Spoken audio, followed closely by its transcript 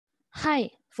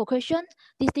Hi, for question,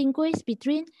 distinguish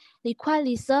between liquid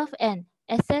reserve and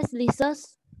excess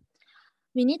reserves.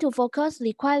 We need to focus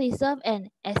liquid reserve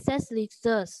and excess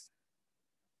reserves.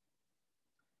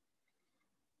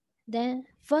 Then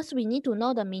first we need to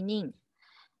know the meaning.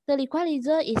 The liquid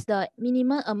reserve is the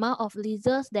minimum amount of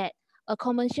reserves that a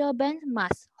commercial bank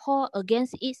must hold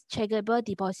against its checkable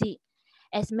deposit,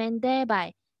 as mandated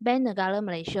by Bank Negara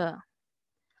Malaysia.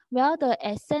 While the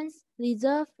excess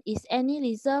reserve is any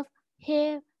reserve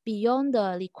held beyond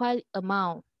the liquid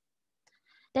amount.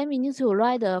 Then we need to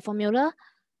write the formula.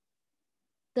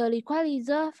 The liquid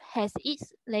reserve has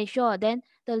its ratio, then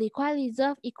the liquid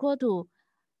reserve equal to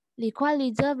liquid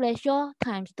reserve ratio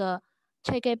times the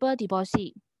checkable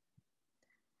deposit.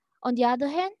 On the other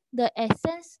hand, the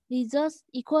excess reserves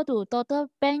equal to total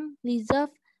bank reserve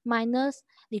minus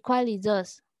liquid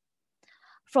reserves.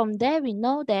 From there, we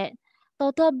know that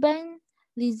total bank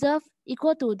reserve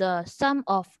equal to the sum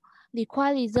of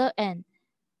liquid reserve and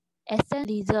excess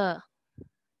reserve.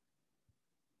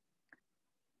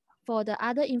 For the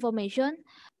other information,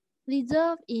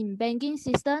 reserve in banking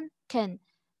system can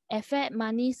affect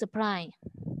money supply.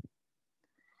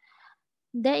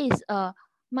 There is a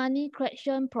money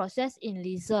creation process in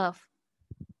reserve.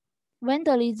 When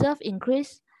the reserve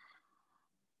increase,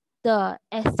 the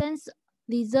excess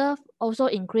reserve also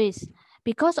increase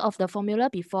because of the formula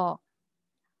before.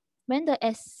 When the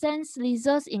excess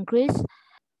reserves increase,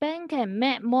 bank can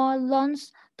make more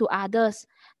loans to others,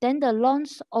 then the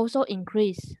loans also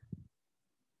increase.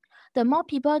 The more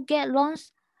people get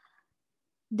loans,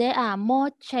 there are more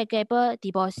checkable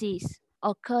deposits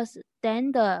occurs,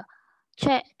 then the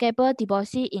checkable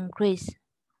deposit increase,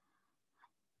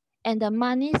 and the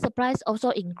money supplies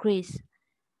also increase.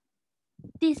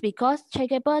 This because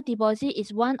checkable deposit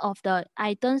is one of the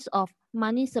items of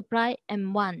money supply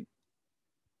and one.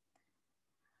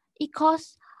 It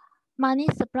causes money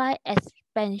supply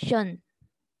expansion.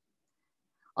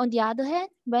 On the other hand,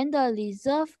 when the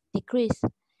reserve decrease,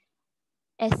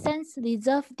 excess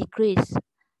reserve decrease.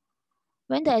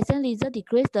 When the excess reserve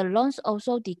decrease, the loans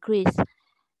also decrease.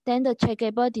 Then the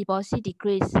checkable deposit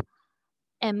decrease,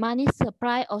 and money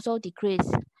supply also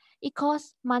decrease. It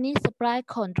causes money supply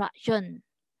contraction.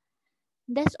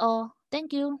 That's all.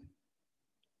 Thank you.